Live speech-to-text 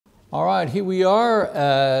All right, here we are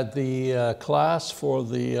at the class for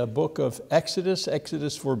the book of Exodus,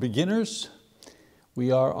 Exodus for Beginners.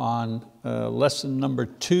 We are on lesson number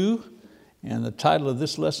 2, and the title of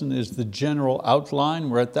this lesson is The General Outline.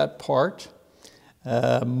 We're at that part.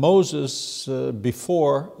 Moses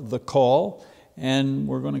before the call, and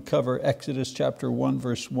we're going to cover Exodus chapter 1,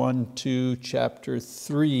 verse 1 to chapter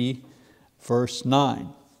 3, verse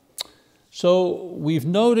 9. So we've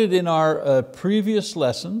noted in our previous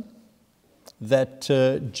lesson that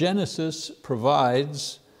Genesis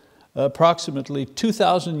provides approximately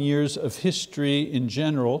 2,000 years of history in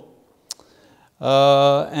general.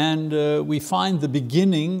 And we find the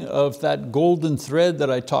beginning of that golden thread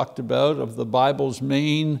that I talked about of the Bible's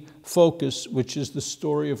main focus, which is the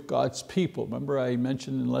story of God's people. Remember I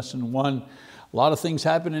mentioned in lesson 1, a lot of things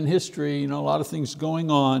happen in history, a lot of things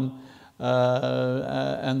going on,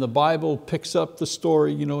 and the Bible picks up the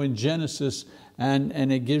story in Genesis,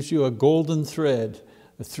 and it gives you a golden thread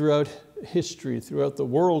throughout history, throughout the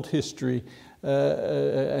world history.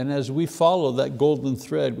 And as we follow that golden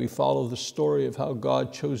thread, we follow the story of how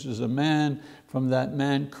God chooses a man. From that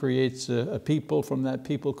man creates a people. From that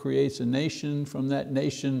people creates a nation. From that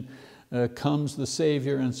nation comes the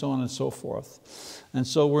Savior, and so on and so forth. And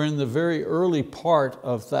so we're in the very early part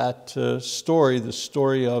of that story, the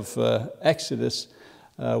story of Exodus,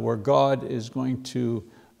 where God is going to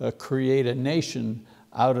create a nation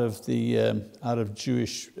out of the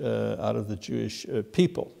Jewish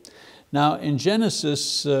people. Now in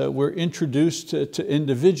Genesis, we're introduced to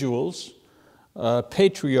individuals,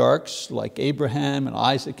 patriarchs like Abraham and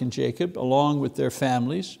Isaac and Jacob, along with their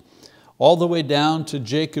families, all the way down to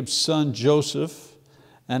Jacob's son Joseph,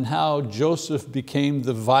 and how Joseph became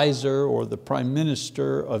the vizier or the prime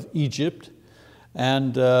minister of Egypt.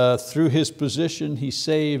 And through his position, he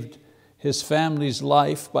saved his family's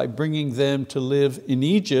life by bringing them to live in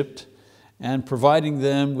Egypt and providing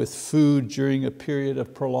them with food during a period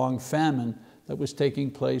of prolonged famine that was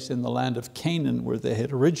taking place in the land of Canaan, where they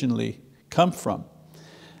had originally come from.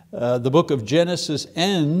 The book of Genesis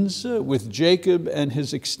ends with Jacob and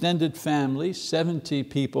his extended family, 70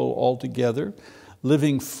 people altogether,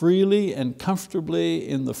 living freely and comfortably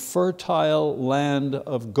in the fertile land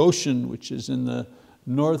of Goshen, which is in the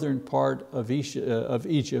northern part of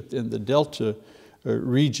Egypt in the Delta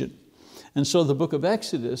region. And so the book of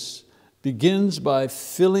Exodus begins by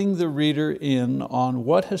filling the reader in on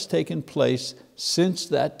what has taken place since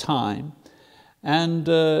that time, and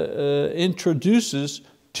introduces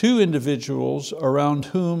 2 individuals around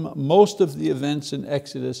whom most of the events in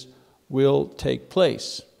Exodus will take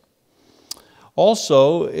place.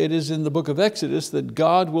 Also, it is in the book of Exodus that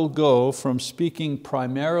God will go from speaking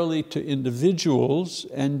primarily to individuals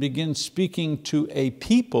and begin speaking to a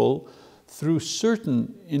people through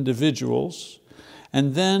certain individuals,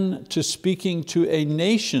 and then to speaking to a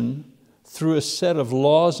nation through a set of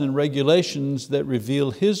laws and regulations that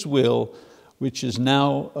reveal His will, which is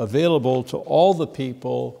now available to all the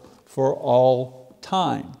people for all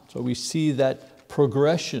time. So we see that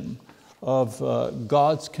progression of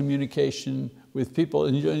God's communication with people.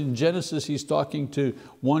 In Genesis, He's talking to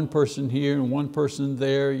one person here and one person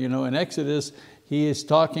there. In Exodus, He is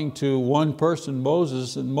talking to one person,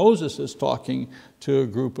 Moses, and Moses is talking to a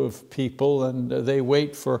group of people, and they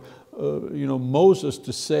wait for Moses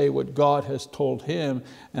to say what God has told him.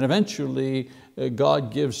 And eventually,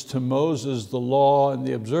 God gives to Moses the law and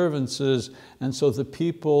the observances, and so the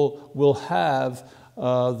people will have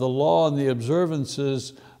the law and the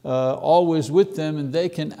observances always with them, and they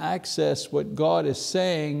can access what God is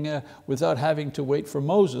saying without having to wait for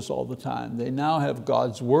Moses all the time. They now have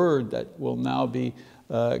God's word that will now be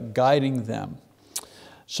guiding them.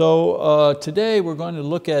 So today we're going to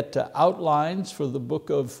look at outlines for the book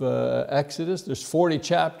of Exodus. There's 40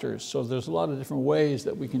 chapters, so there's a lot of different ways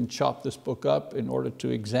that we can chop this book up in order to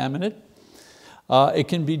examine it. It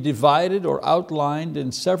can be divided or outlined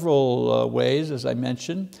in several ways, as I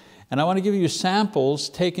mentioned. And I want to give you samples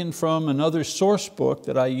taken from another source book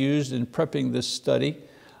that I used in prepping this study.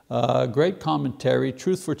 Great commentary,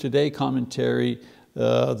 Truth for Today commentary,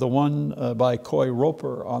 the one by Coy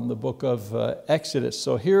Roper on the book of Exodus.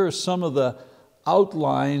 So here are some of the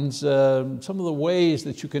outlines, some of the ways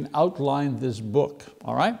that you can outline this book,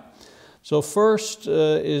 all right? So first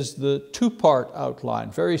is the 2-part outline,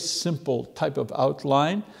 very simple type of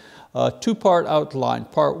outline. 2-part outline.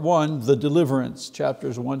 Part 1, the deliverance,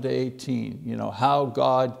 chapters 1 to 18. How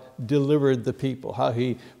God delivered the people, how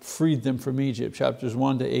He freed them from Egypt, chapters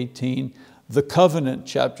 1 to 18. The covenant,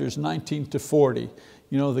 chapters 19 to 40.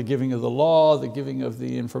 The giving of the law, the giving of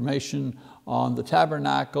the information on the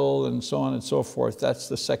tabernacle and so on and so forth. That's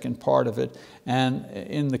the second part of it. And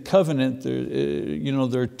in the covenant,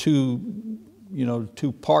 there are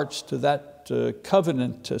two parts to that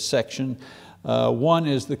covenant section. One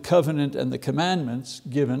is the covenant and the commandments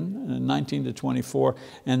given in 19 to 24,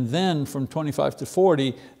 and then from 25 to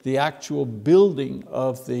 40, the actual building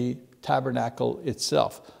of the tabernacle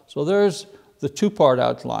itself. So there's the two-part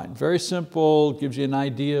outline. Very simple, gives you an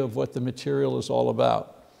idea of what the material is all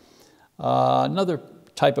about. Another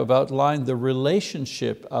type of outline, the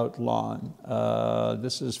relationship outline.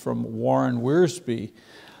 This is from Warren Wiersbe.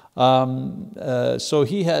 So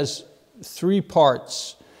he has three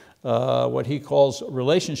parts, what he calls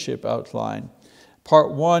relationship outline.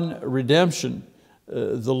 Part one, redemption.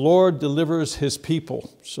 The Lord delivers His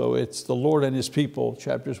people. So it's the Lord and His people,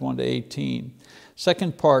 chapters 1 to 18.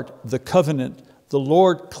 Second part, the covenant. The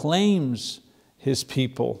Lord claims His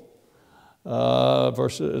people,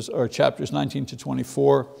 chapters 19 to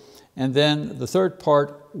 24. And then the third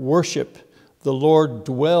part, worship. The Lord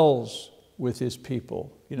dwells with His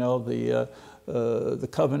people. The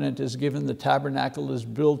covenant is given, the tabernacle is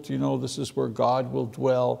built. This is where God will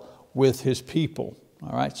dwell with His people.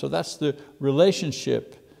 All right, so that's the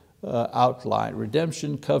relationship outline,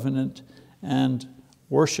 redemption, covenant, and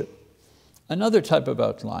worship. Another type of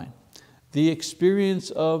outline, the experience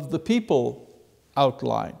of the people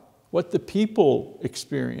outline, what the people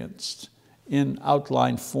experienced in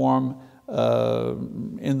outline form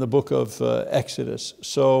in the book of Exodus.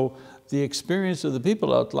 So the experience of the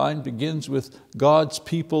people outline begins with God's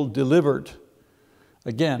people delivered.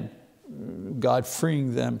 Again, God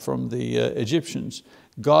freeing them from the Egyptians.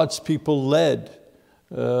 God's people led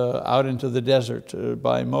out into the desert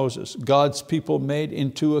by Moses. God's people made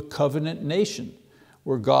into a covenant nation,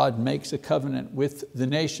 where God makes a covenant with the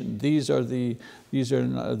nation. These are the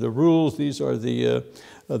rules, these are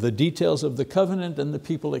the details of the covenant, and the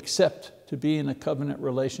people accept to be in a covenant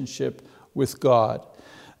relationship with God.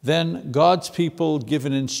 Then God's people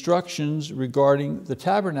given instructions regarding the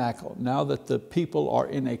tabernacle. Now that the people are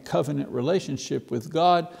in a covenant relationship with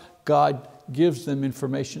God, God gives them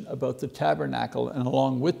information about the tabernacle, and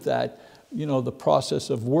along with that, the process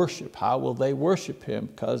of worship. How will they worship Him?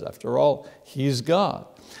 Because after all, He's God.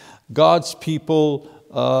 God's people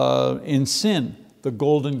in sin, the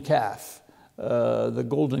golden calf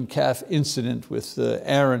incident with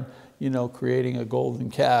Aaron, creating a golden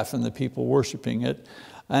calf and the people worshiping it.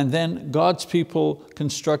 And then God's people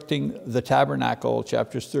constructing the tabernacle,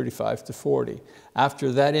 chapters 35 to 40. After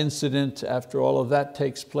that incident, after all of that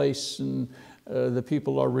takes place, and the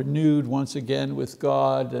people are renewed once again with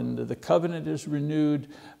God, and the covenant is renewed,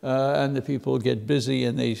 and the people get busy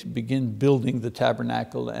and they begin building the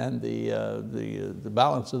tabernacle, and the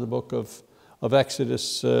balance of the book of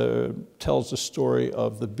Exodus tells the story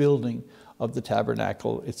of the building of the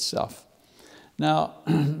tabernacle itself. Now,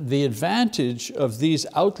 the advantage of these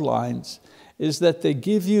outlines is that they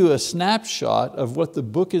give you a snapshot of what the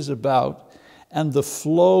book is about and the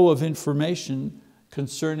flow of information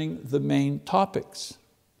concerning the main topics.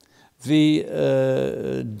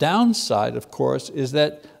 The downside, of course, is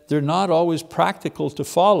that they're not always practical to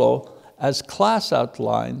follow as class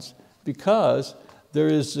outlines, because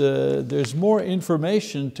there's more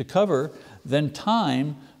information to cover than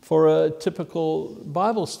time for a typical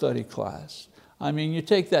Bible study class. I mean, you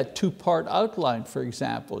take that two-part outline, for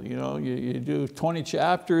example. You do 20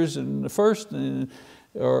 chapters in the first,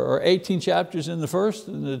 or 18 chapters in the first,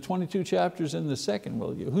 and the 22 chapters in the second.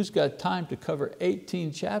 Well, who's got time to cover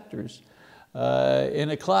 18 chapters in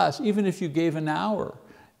a class? Even if you gave an hour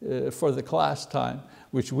for the class time,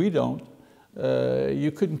 which we don't,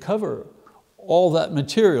 you couldn't cover all that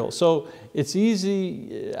material. So it's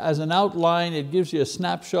easy as an outline. It gives you a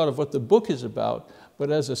snapshot of what the book is about, but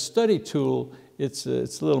as a study tool, it's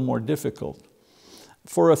a little more difficult.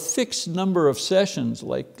 For a fixed number of sessions,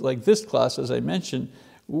 like this class, as I mentioned,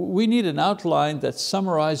 we need an outline that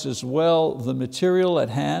summarizes well the material at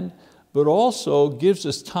hand, but also gives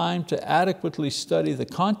us time to adequately study the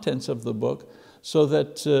contents of the book, so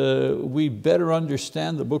that we better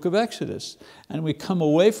understand the book of Exodus. And we come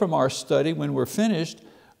away from our study, when we're finished,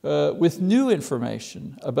 with new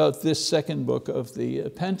information about this second book of the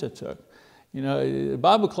Pentateuch. The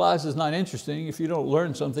Bible class is not interesting if you don't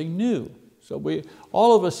learn something new. So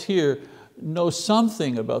all of us here know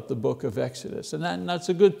something about the book of Exodus, and that's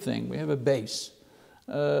a good thing. We have a base.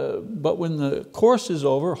 But when the course is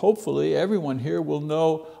over, hopefully everyone here will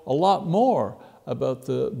know a lot more about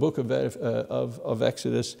the book of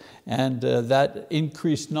Exodus, and that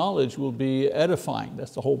increased knowledge will be edifying.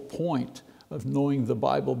 That's the whole point of knowing the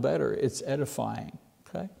Bible better. It's edifying.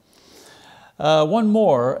 Okay? One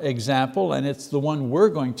more example, and it's the one we're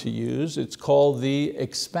going to use. It's called the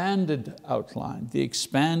expanded outline, the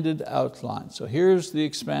expanded outline. So here's the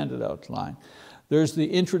expanded outline. There's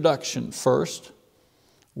the introduction first,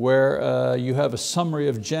 where you have a summary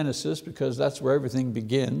of Genesis, because that's where everything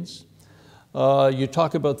begins. You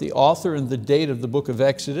talk about the author and the date of the book of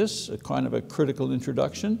Exodus, a kind of a critical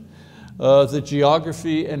introduction. The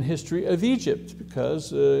geography and history of Egypt,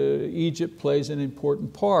 because Egypt plays an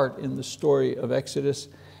important part in the story of Exodus,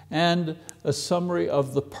 and a summary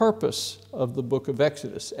of the purpose of the book of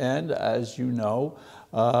Exodus. And as you know,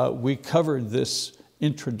 we covered this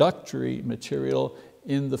introductory material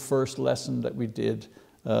in the first lesson that we did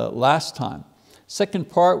last time. Second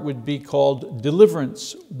part would be called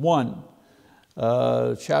Deliverance 1,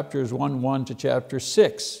 chapters 1:1 to chapter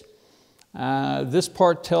 6. This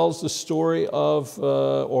part tells the story of,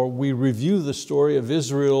 or we review the story of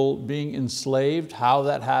Israel being enslaved, how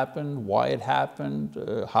that happened, why it happened,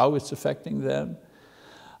 how it's affecting them.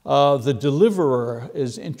 The deliverer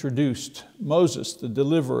is introduced, Moses, the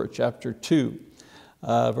deliverer, chapter 2,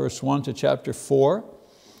 verse 1 to chapter 4.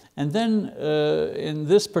 And then in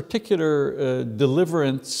this particular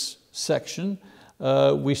deliverance section,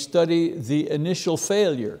 we study the initial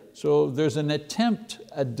failure. So there's an attempt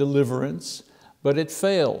at deliverance, but it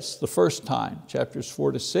fails the first time, chapters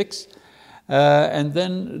 4 to 6. And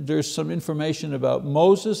then there's some information about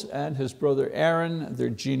Moses and his brother Aaron, their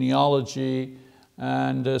genealogy,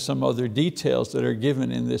 and some other details that are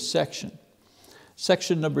given in this section.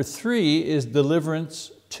 Section number 3 is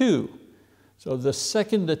Deliverance 2. So the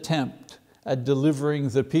second attempt at delivering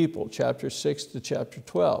the people, chapter 6 to chapter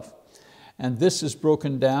 12. And this is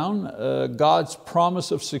broken down, God's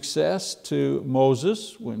promise of success to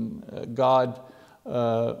Moses when God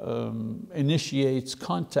initiates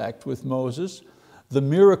contact with Moses, the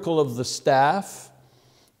miracle of the staff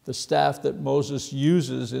that Moses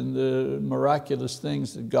uses in the miraculous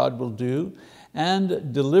things that God will do,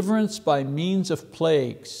 and deliverance by means of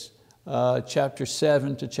plagues, chapter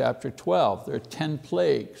 7 to chapter 12. There are 10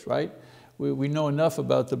 plagues, right? We know enough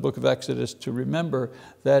about the book of Exodus to remember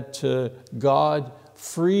that God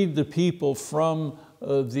freed the people from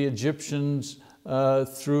the Egyptians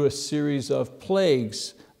through a series of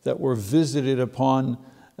plagues that were visited upon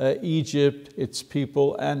Egypt, its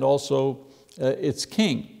people, and also its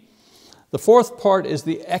king. The fourth part is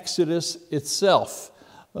the Exodus itself.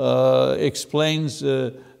 Explains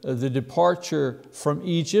the departure from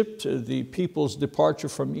Egypt, the people's departure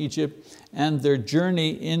from Egypt, and their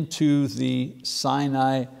journey into the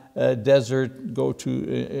Sinai desert,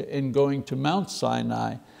 in going to Mount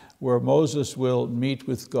Sinai, where Moses will meet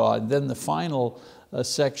with God. Then the final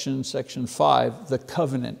section, section 5, the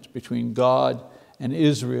covenant between God and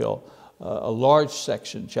Israel, a large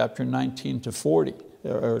section, chapter 19 to 40,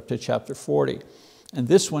 or to chapter 40. And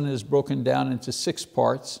this one is broken down into 6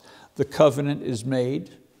 parts. The covenant is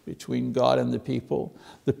made between God and the people.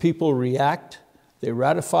 The people react, they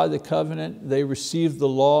ratify the covenant, they receive the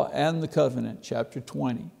law and the covenant, chapter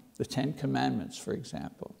 20, the 10 Commandments, for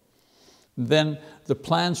example. And then the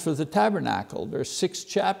plans for the tabernacle. There are 6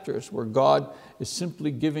 chapters where God is simply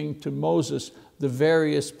giving to Moses the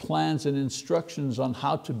various plans and instructions on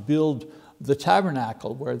how to build the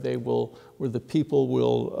tabernacle where the people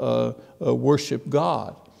will worship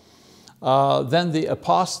God. Then the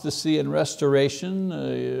apostasy and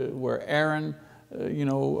restoration, where Aaron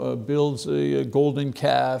builds a golden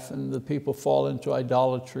calf and the people fall into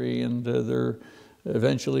idolatry, and they're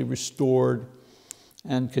eventually restored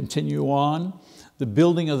and continue on. The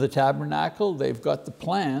building of the tabernacle, they've got the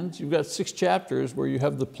plans. You've got 6 chapters where you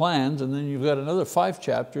have the plans, and then you've got another 5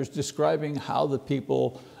 chapters describing how the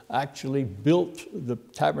people actually built the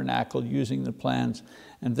tabernacle using the plans.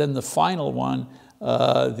 And then the final one,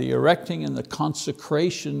 the erecting and the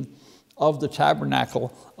consecration of the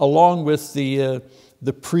tabernacle, along with the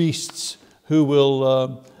priests who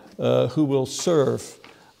will serve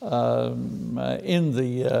in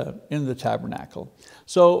the tabernacle.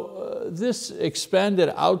 So this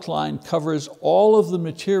expanded outline covers all of the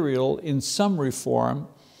material in summary form,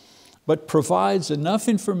 but provides enough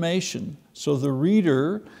information so the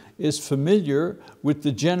reader is familiar with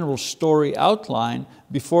the general story outline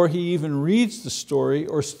before he even reads the story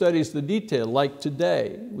or studies the detail. Like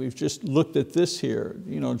today, we've just looked at this here,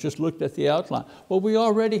 just looked at the outline. Well, we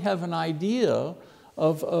already have an idea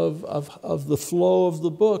of the flow of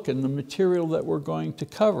the book and the material that we're going to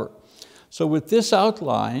cover. So with this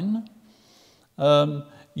outline,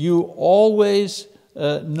 you always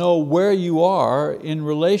know where you are in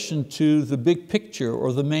relation to the big picture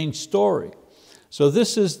or the main story. So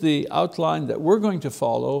this is the outline that we're going to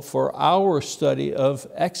follow for our study of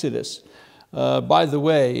Exodus. By the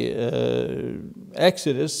way,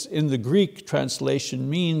 Exodus in the Greek translation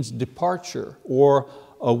means departure or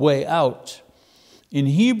a way out. In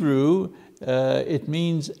Hebrew, it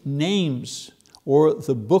means names or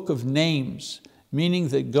the book of names, meaning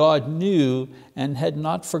that God knew and had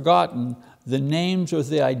not forgotten the names or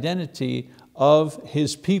the identity of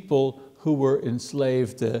His people who were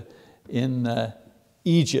enslaved in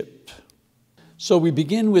Egypt. So we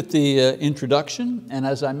begin with the introduction, and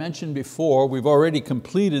as I mentioned before, we've already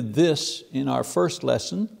completed this in our first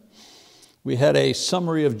lesson. We had a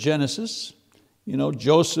summary of Genesis,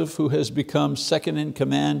 Joseph, who has become second in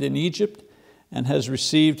command in Egypt and has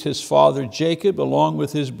received his father Jacob along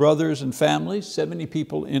with his brothers and family, 70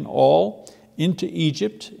 people in all, into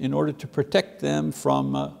Egypt in order to protect them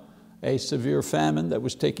from a severe famine that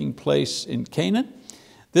was taking place in Canaan.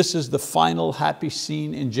 This is the final happy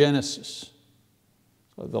scene in Genesis.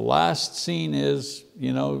 So the last scene is,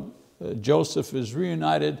 Joseph is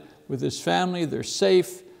reunited with his family, they're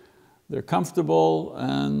safe, they're comfortable,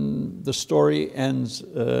 and the story ends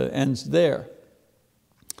there.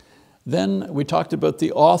 Then we talked about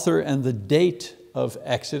the author and the date of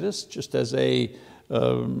Exodus, just as a,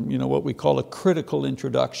 what we call a critical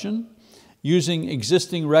introduction. Using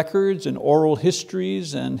existing records and oral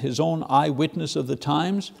histories and his own eyewitness of the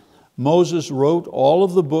times, Moses wrote all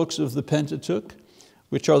of the books of the Pentateuch,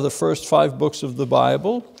 which are the first 5 books of the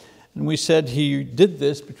Bible. And we said he did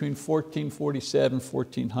this between 1447 and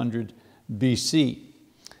 1400 BC.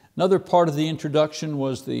 Another part of the introduction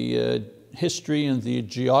was the history and the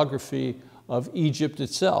geography of Egypt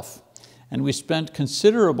itself. And we spent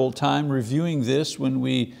considerable time reviewing this when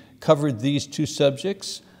we covered these 2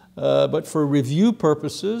 subjects. But for review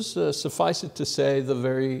purposes, suffice it to say the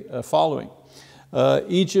very following.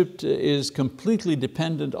 Egypt is completely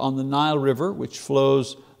dependent on the Nile River, which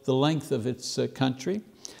flows the length of its country.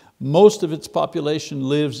 Most of its population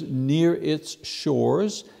lives near its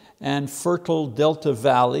shores and fertile Delta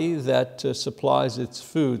Valley that supplies its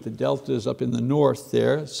food. The Delta is up in the north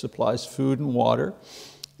there, supplies food and water.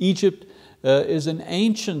 Egypt is an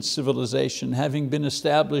ancient civilization, having been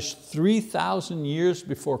established 3,000 years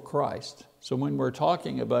before Christ. So when we're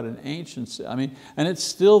talking about an ancient, and it's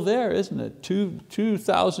still there, isn't it?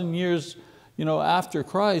 2,000 years after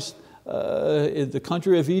Christ, the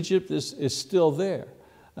country of Egypt is still there.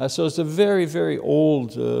 So it's a very, very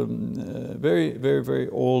old, very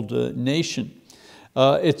old nation.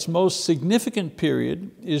 Its most significant period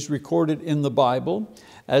is recorded in the Bible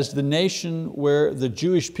as the nation where the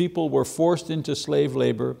Jewish people were forced into slave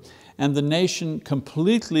labor and the nation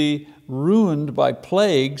completely ruined by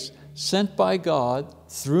plagues sent by God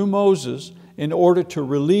through Moses in order to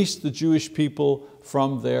release the Jewish people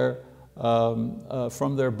from their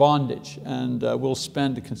bondage. And we'll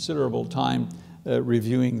spend a considerable time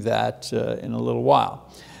reviewing that in a little while.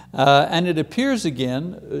 And it appears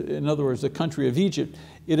again, in other words, the country of Egypt,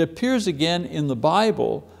 it appears again in the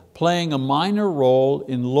Bible playing a minor role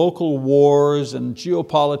in local wars and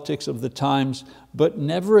geopolitics of the times, but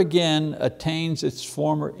never again attains its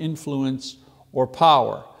former influence or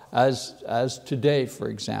power, as today, for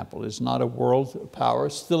example, is not a world power,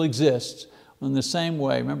 still exists. In the same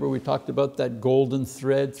way, remember we talked about that golden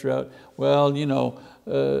thread throughout, well,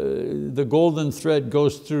 the golden thread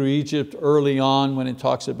goes through Egypt early on when it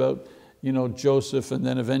talks about Joseph, and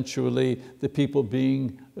then eventually the people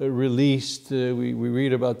being released. We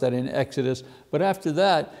read about that in Exodus. But after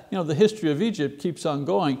that, the history of Egypt keeps on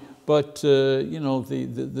going, but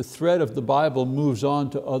the thread of the Bible moves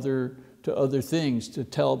on to other things to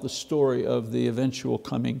tell the story of the eventual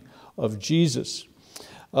coming of Jesus.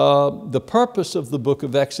 The purpose of the book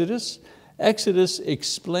of Exodus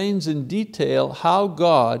explains in detail how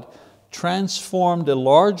God transformed a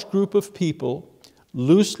large group of people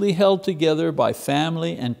loosely held together by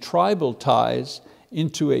family and tribal ties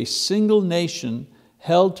into a single nation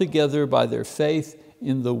held together by their faith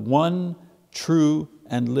in the one true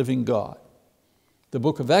and living God. The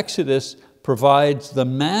book of Exodus provides the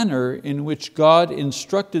manner in which God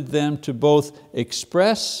instructed them to both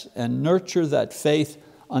express and nurture that faith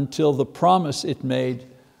until the promise it made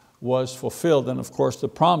was fulfilled. And of course the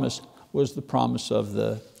promise was the promise of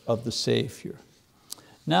the Savior.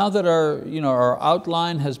 Now that our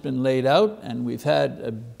outline has been laid out and we've had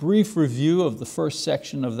a brief review of the first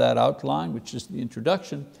section of that outline, which is the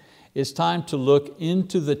introduction, it's time to look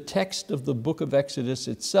into the text of the book of Exodus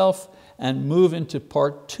itself and move into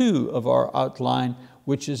part 2 of our outline,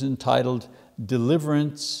 which is entitled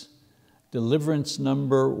Deliverance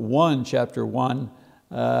number 1, chapter 1,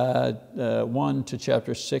 1 to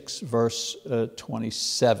chapter 6, verse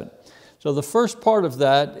 27. So the first part of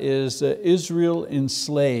that is Israel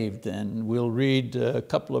enslaved, and we'll read a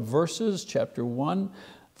couple of verses, chapter 1,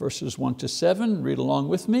 verses 1 to 7. Read along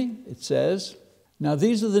with me. It says, "Now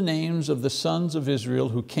these are the names of the sons of Israel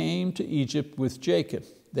who came to Egypt with Jacob.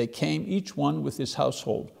 They came each one with his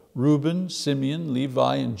household: Reuben, Simeon,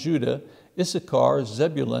 Levi, and Judah, Issachar,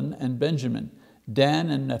 Zebulun, and Benjamin,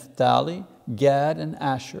 Dan and Naphtali, Gad and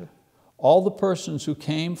Asher. All the persons who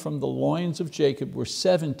came from the loins of Jacob were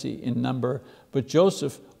 70 in number, but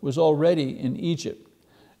Joseph was already in Egypt.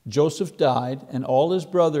 Joseph died, and all his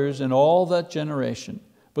brothers and all that generation.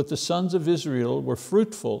 But the sons of Israel were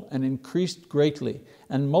fruitful and increased greatly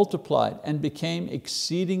and multiplied and became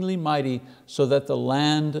exceedingly mighty, so that the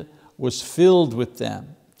land was filled with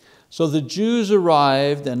them. So the Jews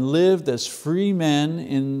arrived and lived as free men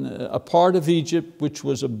in a part of Egypt which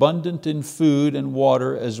was abundant in food and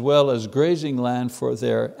water, as well as grazing land for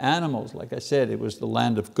their animals." Like I said, it was the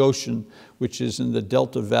land of Goshen, which is in the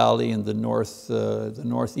Delta Valley in the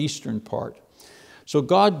northeastern part. So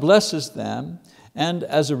God blesses them, and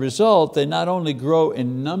as a result, they not only grow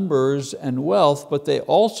in numbers and wealth, but they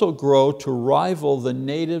also grow to rival the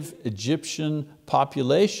native Egyptian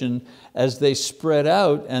population as they spread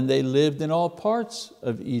out and they lived in all parts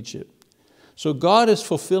of Egypt. So God is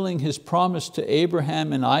fulfilling His promise to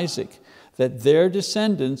Abraham and Isaac that their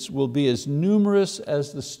descendants will be as numerous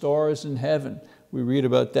as the stars in heaven. We read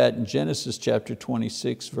about that in Genesis chapter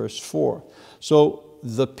 26, verse 4. So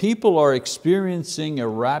the people are experiencing a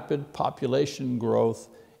rapid population growth,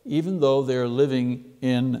 even though they're living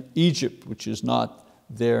in Egypt, which is not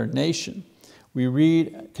their nation.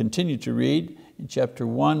 We continue to read in chapter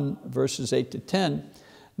 1, verses 8 to 10.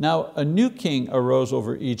 "Now a new king arose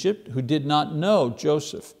over Egypt who did not know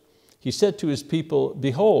Joseph. He said to his people,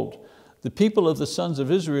 'Behold, the people of the sons of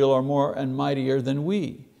Israel are more and mightier than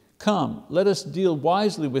we. Come, let us deal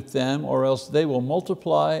wisely with them, or else they will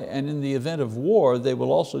multiply, and in the event of war they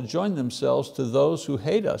will also join themselves to those who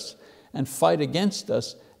hate us and fight against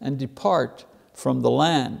us and depart from the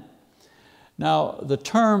land.'" Now the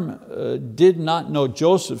term "did not know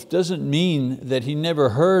Joseph" doesn't mean that he never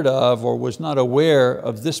heard of or was not aware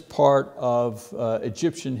of this part of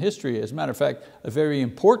Egyptian history. As a matter of fact, a very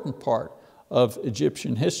important part of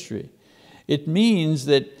Egyptian history. It means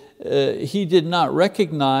that he did not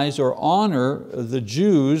recognize or honor the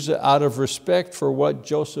Jews out of respect for what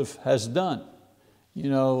Joseph has done.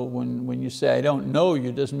 You know, when you say, "I don't know you,"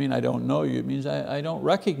 it doesn't mean I don't know you, it means I don't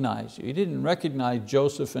recognize you. He didn't recognize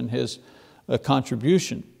Joseph and his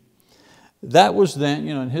contribution. That was then,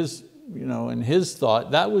 in his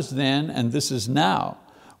thought, that was then and this is now,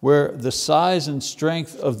 where the size and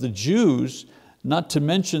strength of the Jews, not to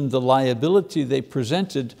mention the liability they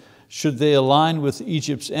presented should they align with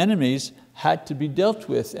Egypt's enemies, had to be dealt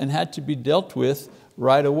with, and had to be dealt with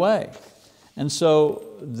right away. And so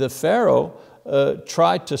the Pharaoh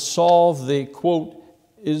tried to solve the, quote,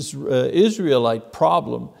 Israelite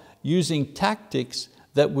problem using tactics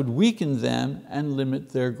that would weaken them and limit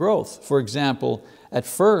their growth. For example, at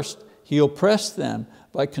first he oppressed them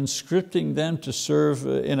by conscripting them to serve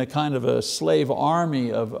in a kind of a slave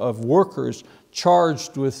army of workers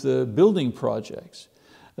charged with building projects.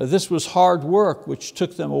 This was hard work which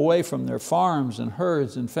took them away from their farms and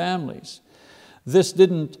herds and families. This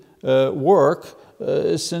didn't work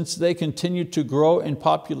since they continued to grow in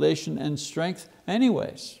population and strength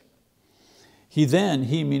anyways. He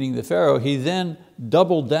meaning the Pharaoh, he then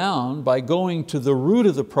doubled down by going to the root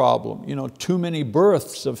of the problem, too many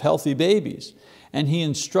births of healthy babies. And he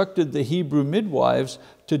instructed the Hebrew midwives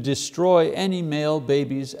to destroy any male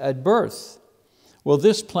babies at birth. Well,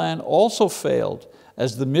 this plan also failed,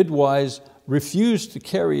 as the midwives refused to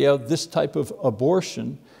carry out this type of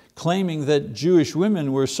abortion, claiming that Jewish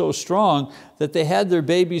women were so strong that they had their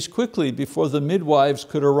babies quickly before the midwives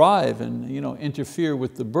could arrive and interfere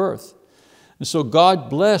with the birth. And so God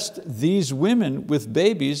blessed these women with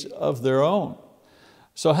babies of their own.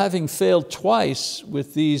 So having failed twice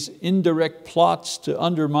with these indirect plots to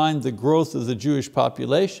undermine the growth of the Jewish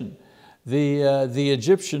population, the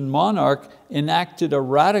Egyptian monarch enacted a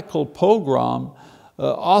radical pogrom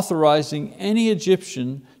authorizing any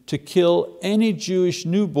Egyptian to kill any Jewish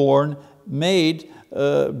newborn male,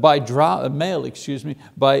 by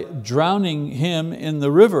drowning him in the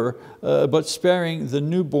river, but sparing the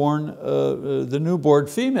newborn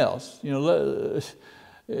females.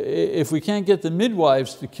 If we can't get the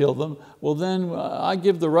midwives to kill them, well then I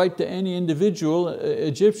give the right to any individual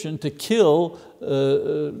Egyptian to kill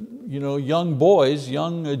young boys,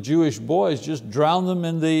 young Jewish boys, just drown them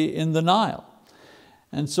in the Nile.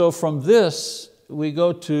 And so from this, we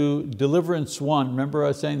go to deliverance 1. Remember I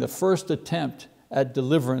was saying the first attempt at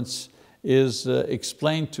deliverance is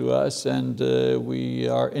explained to us, and we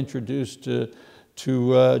are introduced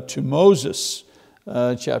to Moses,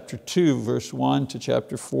 chapter 2, verse 1 to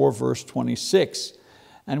chapter 4, verse 26.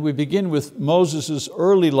 And we begin with Moses'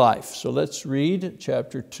 early life. So let's read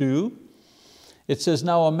chapter 2. It says,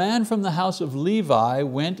 "Now a man from the house of Levi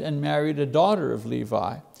went and married a daughter of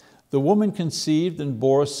Levi. The woman conceived and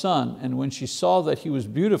bore a son, and when she saw that he was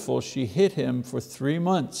beautiful, she hid him for 3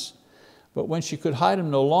 months. But when she could hide him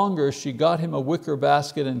no longer, she got him a wicker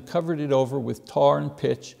basket and covered it over with tar and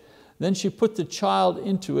pitch. Then she put the child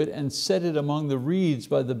into it and set it among the reeds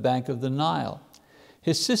by the bank of the Nile.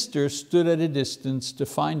 His sister stood at a distance to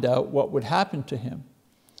find out what would happen to him.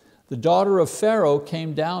 The daughter of Pharaoh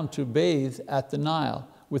came down to bathe at the Nile,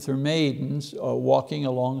 with her maidens walking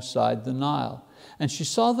alongside the Nile. And she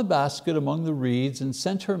saw the basket among the reeds and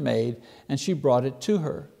sent her maid, and she brought it to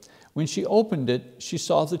her. When she opened it, she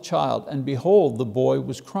saw the child, and behold, the boy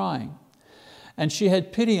was crying. And she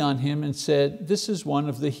had pity on him and said, 'This is one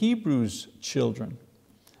of the Hebrews' children.'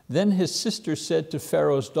 Then his sister said to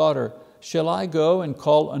Pharaoh's daughter, 'Shall I go and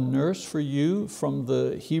call a nurse for you from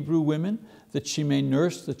the Hebrew women, that she may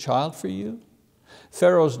nurse the child for you?'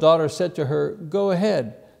 Pharaoh's daughter said to her, 'Go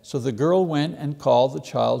ahead.' So the girl went and called the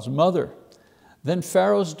child's mother. Then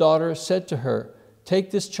Pharaoh's daughter said to her,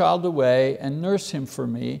 'Take this child away and nurse him for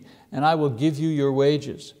me, and I will give you your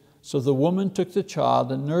wages.' So the woman took the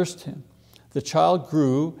child and nursed him. The child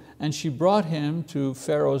grew, and she brought him to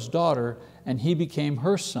Pharaoh's daughter, and he became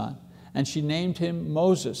her son. And she named him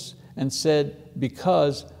Moses, and said,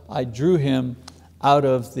 'Because I drew him out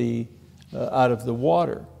of the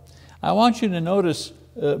water.'" I want you to notice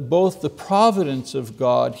both the providence of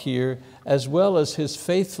God here, as well as His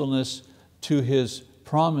faithfulness to His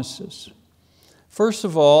promises. First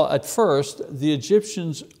of all, at first, the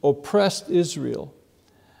Egyptians oppressed Israel.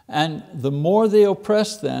 And the more they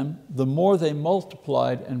oppressed them, the more they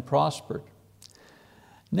multiplied and prospered.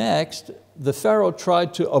 Next, the Pharaoh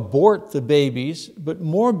tried to abort the babies, but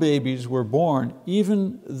more babies were born.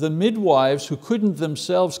 Even the midwives who couldn't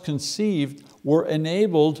themselves conceive were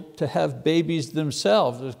enabled to have babies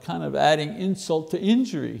themselves. There's kind of adding insult to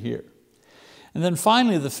injury here. And then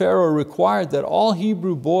finally, the Pharaoh required that all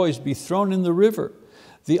Hebrew boys be thrown in the river.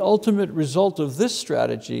 The ultimate result of this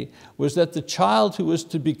strategy was that the child who was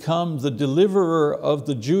to become the deliverer of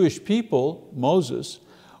the Jewish people, Moses,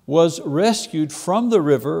 was rescued from the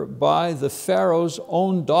river by the Pharaoh's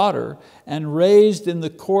own daughter and raised in the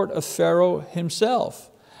court of Pharaoh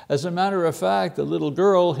himself. As a matter of fact, the little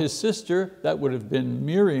girl, his sister, that would have been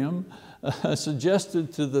Miriam,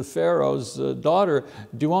 suggested to the Pharaoh's daughter,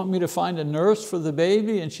 "Do you want me to find a nurse for the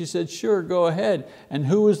baby?" And she said, "Sure, go ahead." And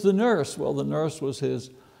who was the nurse? Well, the nurse was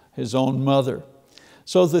his own mother.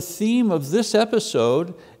 So the theme of this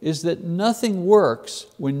episode is that nothing works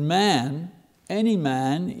when man, any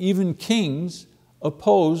man, even kings,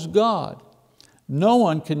 oppose God. No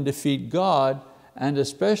one can defeat God, and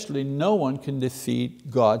especially no one can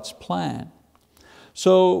defeat God's plan.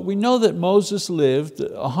 So we know that Moses lived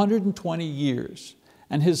 120 years,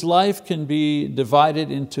 and his life can be divided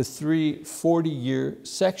into 3 40-year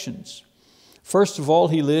sections. First of all,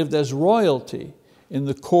 he lived as royalty in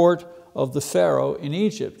the court of the Pharaoh in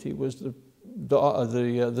Egypt. He was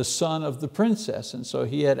the son of the princess, and so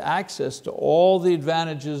he had access to all the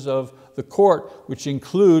advantages of the court, which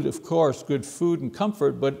include, of course, good food and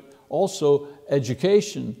comfort, but also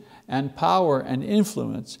education and power and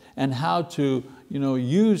influence, and how to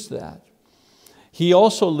use that. He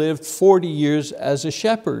also lived 40 years as a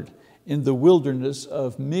shepherd in the wilderness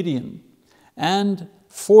of Midian, and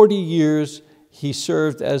 40 years he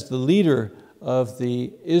served as the leader of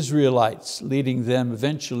the Israelites, leading them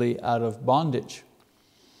eventually out of bondage.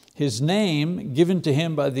 His name, given to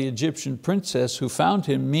him by the Egyptian princess who found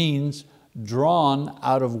him, means drawn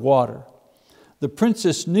out of water. The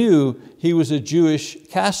princess knew he was a Jewish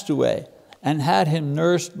castaway and had him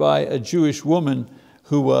nursed by a Jewish woman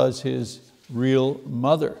who was his real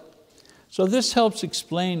mother. So this helps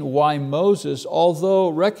explain why Moses, although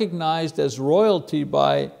recognized as royalty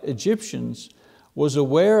by Egyptians, was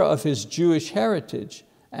aware of his Jewish heritage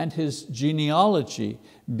and his genealogy,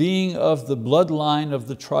 being of the bloodline of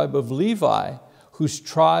the tribe of Levi, whose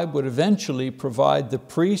tribe would eventually provide the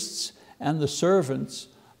priests and the servants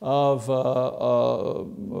who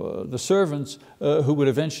would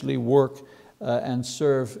eventually work and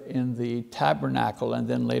serve in the tabernacle, and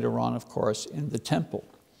then later on, of course, in the temple.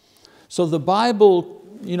 So the Bible,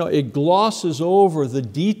 it glosses over the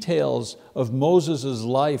details of Moses'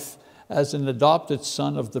 life as an adopted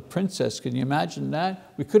son of the princess. Can you imagine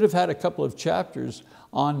that? We could have had a couple of chapters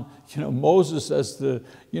on Moses as the,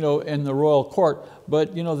 in the royal court.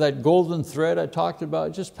 But that golden thread I talked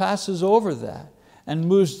about just passes over that and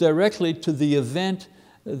moves directly to the event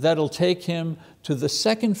that'll take him to the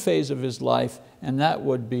second phase of his life, and that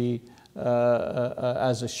would be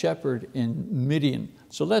as a shepherd in Midian.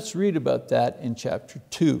 So let's read about that in chapter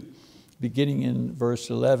 2, beginning in verse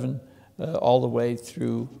 11 all the way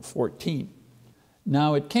through 14.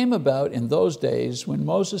 Now it came about in those days, when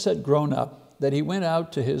Moses had grown up, that he went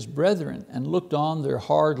out to his brethren and looked on their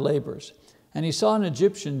hard labors. And he saw an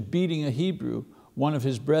Egyptian beating a Hebrew, one of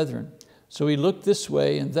his brethren. So he looked this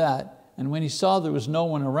way and that, and when he saw there was no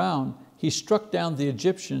one around, he struck down the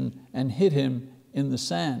Egyptian and hid him in the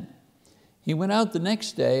sand. He went out the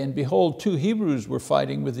next day, and behold, 2 Hebrews were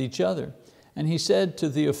fighting with each other. And he said to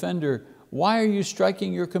the offender, "Why are you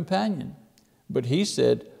striking your companion?" But he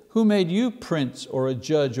said, "Who made you prince or a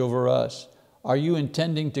judge over us? Are you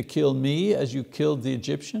intending to kill me as you killed the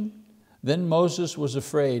Egyptian?" Then Moses was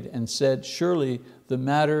afraid and said, "Surely the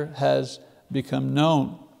matter has become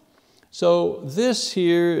known." So this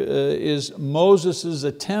here is Moses'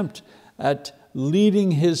 attempt at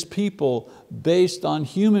leading his people based on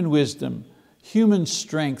human wisdom, human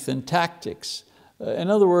strength and tactics.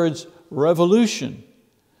 In other words, revolution.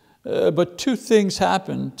 But 2 things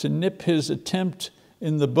happen to nip his attempt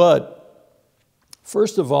in the bud.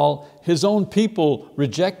 First of all, his own people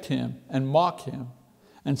reject him and mock him.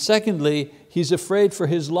 And secondly, he's afraid for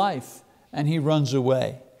his life and he runs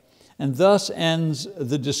away. And thus ends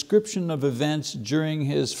the description of events during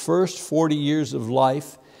his first 40 years of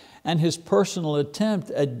life and his personal attempt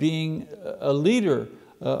at being a leader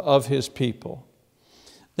of his people.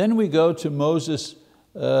 Then we go to Moses,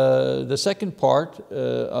 the second part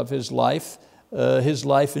of his life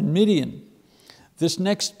in Midian. This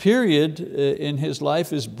next period in his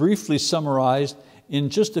life is briefly summarized in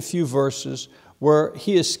just a few verses, where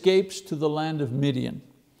he escapes to the land of Midian.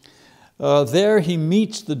 There he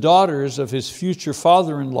meets the daughters of his future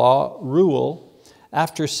father-in-law, Reuel,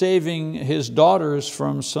 after saving his daughters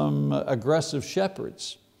from some aggressive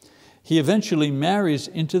shepherds. He eventually marries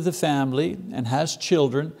into the family and has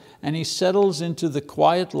children, and he settles into the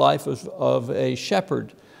quiet life of a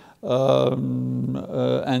shepherd.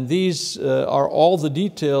 And these are all the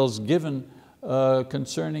details given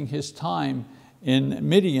concerning his time in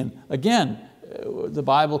Midian. Again, the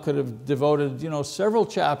Bible could have devoted several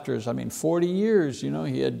chapters. 40 years,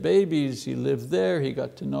 he had babies, he lived there, he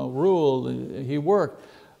got to know Reuel, he worked.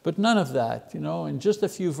 But none of that. In just a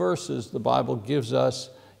few verses, the Bible gives us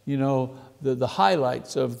the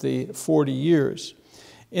highlights of the 40 years.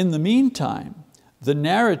 In the meantime, the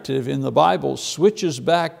narrative in the Bible switches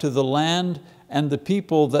back to the land and the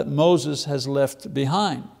people that Moses has left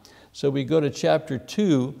behind. So we go to chapter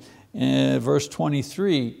 2, verse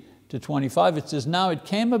 23 to 25. It says, "Now it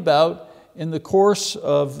came about in the course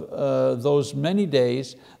of those many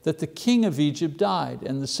days that the king of Egypt died,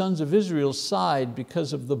 and the sons of Israel sighed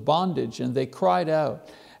because of the bondage, and they cried out.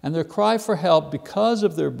 And their cry for help because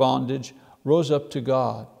of their bondage rose up to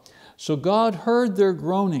God. So God heard their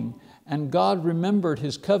groaning, and God remembered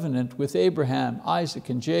His covenant with Abraham, Isaac,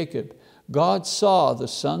 and Jacob. God saw the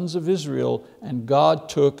sons of Israel, and God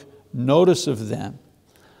took notice of them."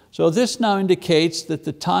 So this now indicates that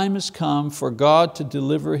the time has come for God to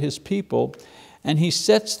deliver His people, and He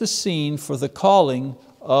sets the scene for the calling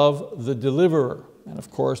of the deliverer. And of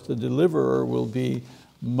course, the deliverer will be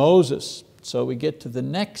Moses. So we get to the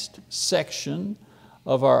next section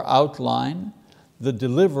of our outline, the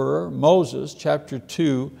deliverer, Moses, chapter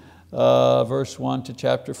 2, verse 1 to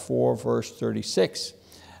chapter 4, verse 36.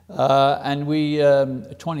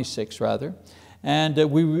 26 rather.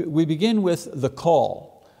 And we begin with the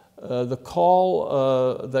call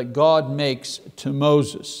that God makes to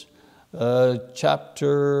Moses. Verse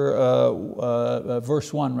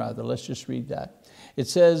 1 rather, let's just read that. It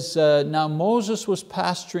says, "Now Moses was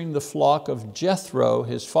pasturing the flock of Jethro,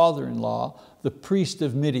 his father-in-law, the priest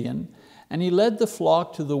of Midian, and he led the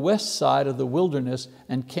flock to the west side of the wilderness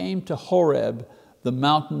and came to Horeb, the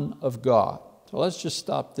mountain of God." So let's just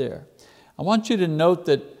stop there. I want you to note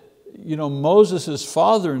that Moses'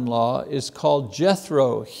 father-in-law is called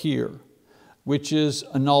Jethro here, which is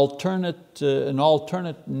an alternate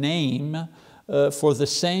name for the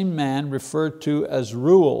same man referred to as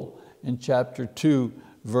Reuel in chapter 2,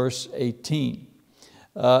 verse 18.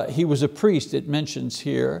 He was a priest, it mentions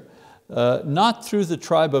here, not through the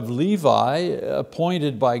tribe of Levi,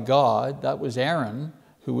 appointed by God. That was Aaron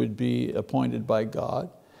who would be appointed by God.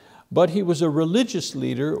 But he was a religious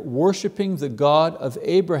leader worshiping the God of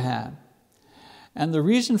Abraham. And the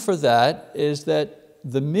reason for that is that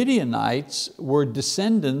the Midianites were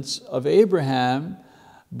descendants of Abraham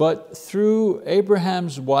but through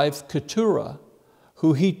Abraham's wife Keturah,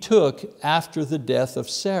 who he took after the death of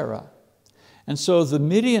Sarah. And so the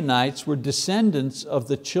Midianites were descendants of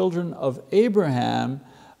the children of Abraham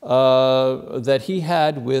that he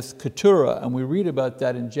had with Keturah. And we read about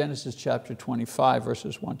that in Genesis chapter 25,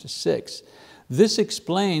 verses 1 to 6. This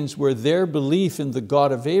explains where their belief in the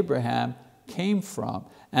God of Abraham came from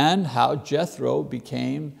and how Jethro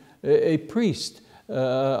became a priest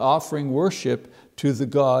offering worship to the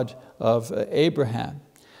God of Abraham.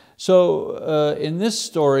 So in this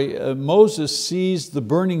story, Moses sees the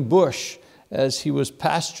burning bush as he was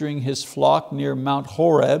pasturing his flock near Mount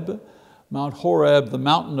Horeb. Mount Horeb, the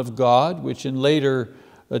mountain of God, which in later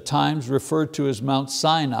times referred to as Mount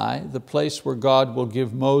Sinai, the place where God will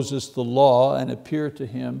give Moses the law and appear to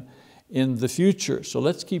him in the future. So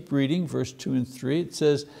let's keep reading verse 2 and 3. It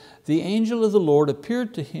says, "The angel of the Lord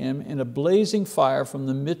appeared to him in a blazing fire from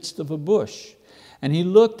the midst of a bush. And he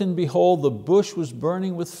looked, and behold, the bush was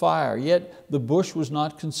burning with fire, yet the bush was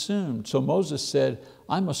not consumed. So Moses said,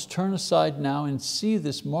 I must turn aside now and see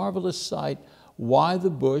this marvelous sight, why the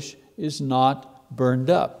bush is not burned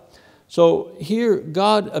up." So here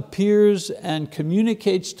God appears and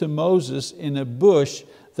communicates to Moses in a bush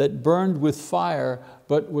that burned with fire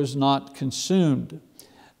but was not consumed.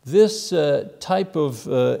 This type of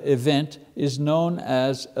event is known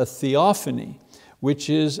as a theophany, which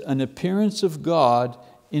is an appearance of God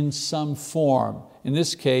in some form, in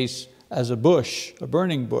this case as a bush, a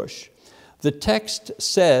burning bush. The text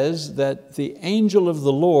says that the angel of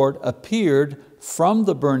the Lord appeared from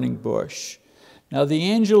the burning bush. Now the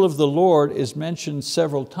angel of the Lord is mentioned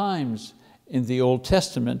several times in the Old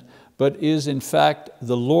Testament, but is in fact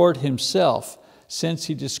the Lord himself, since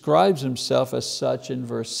he describes himself as such in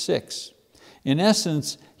verse 6. In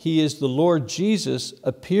essence, he is the Lord Jesus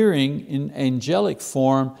appearing in angelic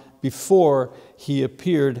form before he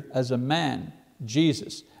appeared as a man,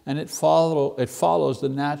 Jesus. And it follows the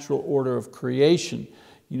natural order of creation.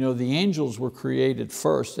 You know, the angels were created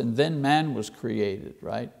first and then man was created,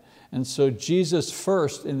 right? And so Jesus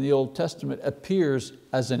first in the Old Testament appears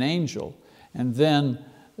as an angel and then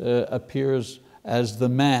appears as the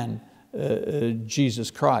man, Jesus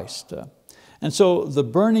Christ. And so the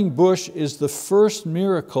burning bush is the first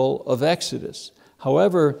miracle of Exodus.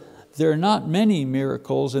 However, there are not many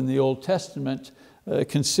miracles in the Old Testament,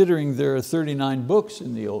 considering there are 39 books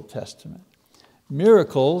in the Old Testament.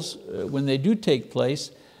 Miracles, when they do take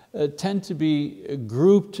place, tend to be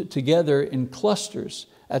grouped together in clusters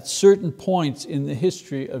at certain points in the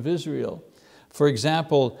history of Israel. For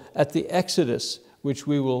example, at the Exodus, which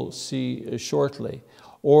we will see shortly,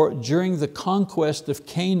 or during the conquest of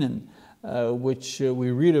Canaan, which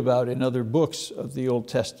we read about in other books of the Old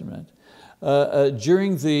Testament.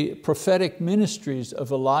 During the prophetic ministries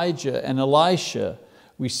of Elijah and Elisha,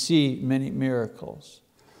 we see many miracles.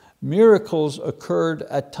 Miracles occurred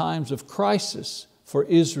at times of crisis for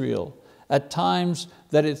Israel, at times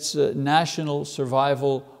that its national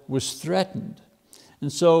survival was threatened.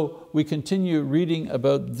 And so we continue reading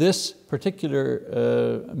about this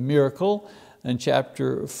particular miracle in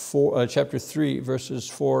chapter 3, verses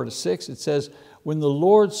 4 to 6. It says, "When the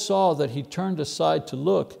Lord saw that he turned aside to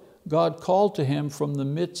look, God called to him from the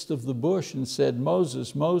midst of the bush and said,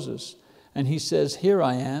 'Moses, Moses.' And he says, 'Here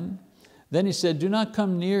I am.' Then he said, 'Do not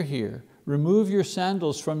come near here. Remove your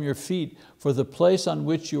sandals from your feet, for the place on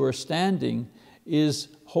which you are standing is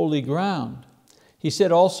holy ground.' He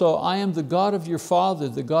said also, 'I am the God of your father,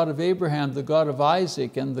 the God of Abraham, the God of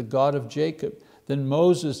Isaac, and the God of Jacob.' Then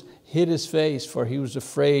Moses hid his face, for he was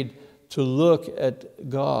afraid to look at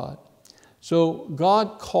God." So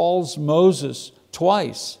God calls Moses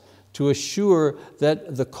twice to assure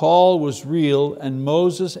that the call was real, and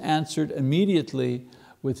Moses answered immediately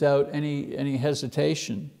without any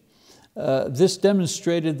hesitation. This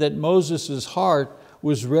demonstrated that Moses' heart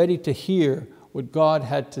was ready to hear what God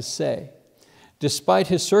had to say. Despite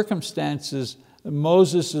his circumstances,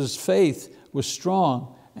 Moses' faith was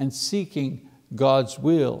strong and seeking God's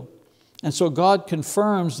will. And so God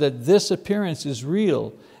confirms that this appearance is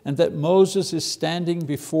real and that Moses is standing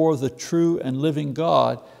before the true and living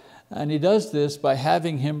God. And he does this by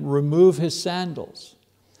having him remove his sandals.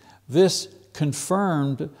 This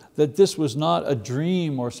confirmed that this was not a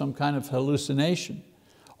dream or some kind of hallucination.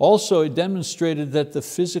 Also, it demonstrated that the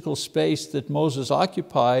physical space that Moses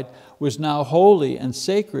occupied was now holy and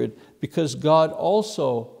sacred because God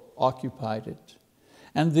also occupied it.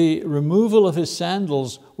 And the removal of his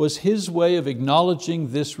sandals was his way of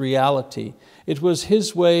acknowledging this reality. It was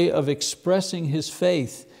his way of expressing his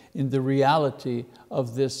faith in the reality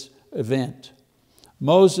of this event.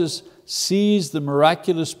 Moses sees the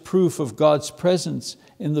miraculous proof of God's presence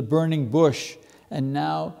in the burning bush, and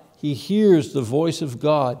now he hears the voice of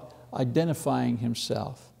God identifying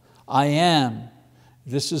himself. I am.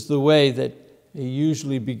 This is the way that he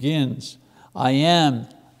usually begins. I am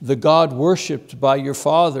the God worshipped by your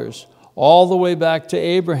fathers, all the way back to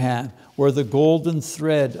Abraham, where the golden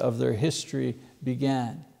thread of their history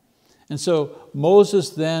began. And so Moses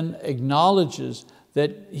then acknowledges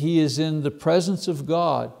that he is in the presence of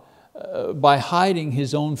God by hiding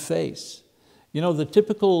his own face. You know, the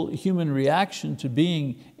typical human reaction to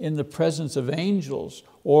being in the presence of angels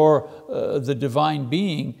or the divine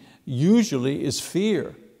being usually is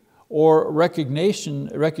fear or recognition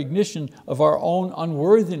of our own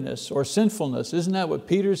unworthiness or sinfulness. Isn't that what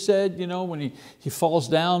Peter said, you know, when he falls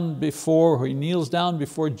down before, or he kneels down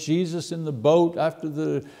before Jesus in the boat after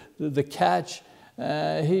the catch?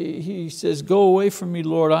 He says, go away from me,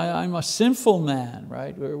 Lord, I'm a sinful man,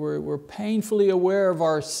 right? We're painfully aware of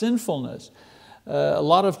our sinfulness. A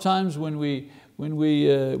lot of times when we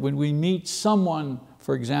meet someone,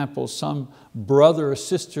 for example, some brother or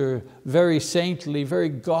sister, very saintly, very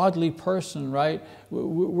godly person, right?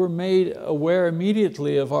 We're made aware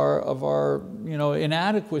immediately of our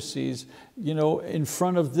inadequacies, in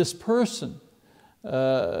front of this person.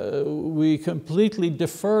 We completely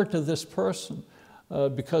defer to this person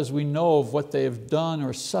because we know of what they have done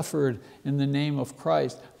or suffered in the name of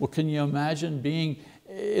Christ. Well, can you imagine being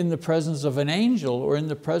in the presence of an angel or in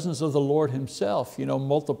the presence of the Lord himself?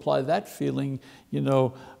 Multiply that feeling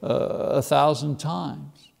 1,000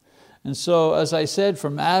 times. And so, as I said,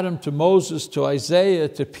 from Adam to Moses to Isaiah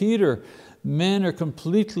to Peter, men are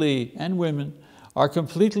completely, and women, are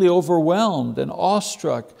completely overwhelmed and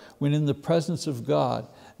awestruck when in the presence of God.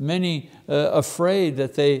 Many afraid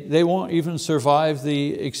that they won't even survive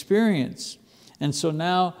the experience. And so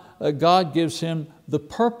now God gives him the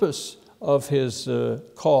purpose of his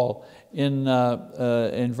call in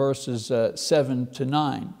verses 7 to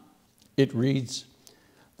 9. It reads,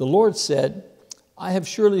 the Lord said, I have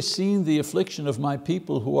surely seen the affliction of my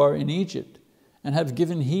people who are in Egypt, and have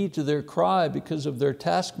given heed to their cry because of their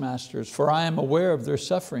taskmasters, for I am aware of their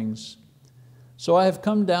sufferings. So I have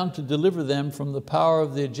come down to deliver them from the power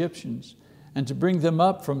of the Egyptians, and to bring them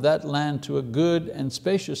up from that land to a good and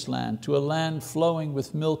spacious land, to a land flowing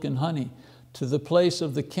with milk and honey, to the place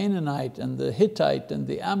of the Canaanite and the Hittite and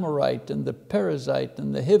the Amorite and the Perizzite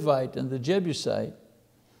and the Hivite and the Jebusite.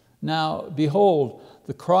 Now, behold,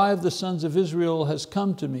 the cry of the sons of Israel has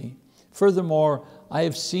come to me. Furthermore, I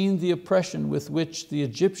have seen the oppression with which the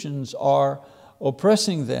Egyptians are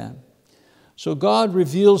oppressing them. So God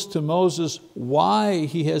reveals to Moses why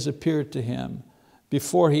he has appeared to him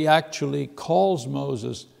before he actually calls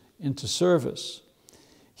Moses into service.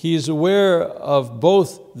 He is aware of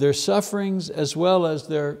both their sufferings as well as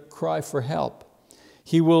their cry for help.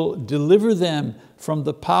 He will deliver them from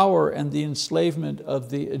the power and the enslavement of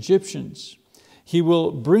the Egyptians. He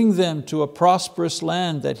will bring them to a prosperous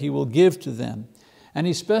land that he will give to them. And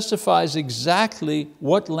he specifies exactly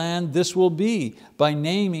what land this will be by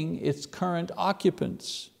naming its current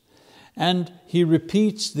occupants. And he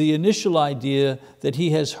repeats the initial idea that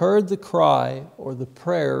he has heard the cry or the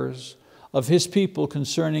prayers of his people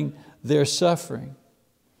concerning their suffering.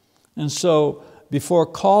 And so, before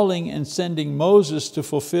calling and sending Moses to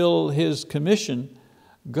fulfill his commission,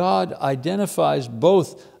 God identifies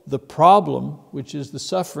both the problem, which is the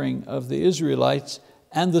suffering of the Israelites,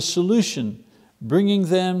 and the solution, bringing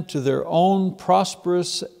them to their own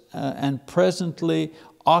prosperous and presently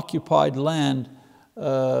occupied land,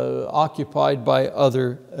 occupied by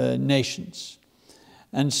other nations.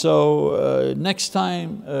 And so next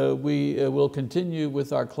time we will continue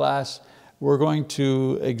with our class. We're going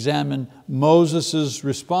to examine Moses'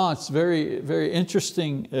 response, very, very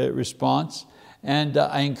interesting response. And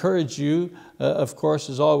I encourage you, of course,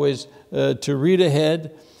 as always, to read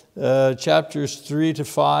ahead, chapters 3 to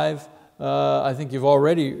 5. I think you've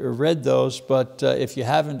already read those, but if you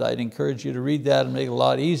haven't, I'd encourage you to read that and make it a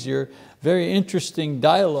lot easier. Very interesting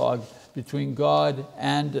dialogue between God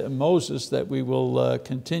and Moses that we will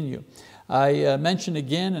continue. I mention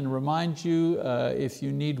again and remind you, if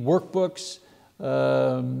you need workbooks,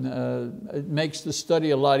 it makes the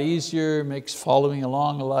study a lot easier, makes following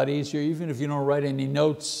along a lot easier. Even if you don't write any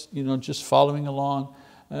notes, just following along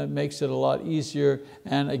makes it a lot easier.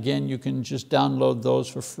 And again, you can just download those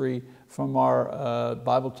for free from our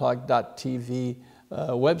BibleTalk.tv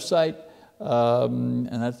website. And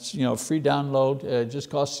that's free download. It just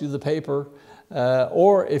costs you the paper.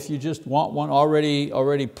 Or if you just want one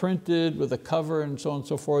already printed with a cover and so on and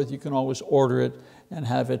so forth, you can always order it and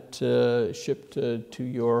have it shipped to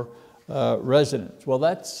your residence. Well,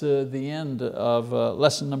 that's the end of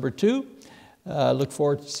lesson number 2. Look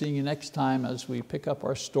forward to seeing you next time as we pick up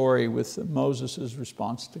our story with Moses'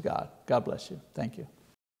 response to God. God bless you. Thank you.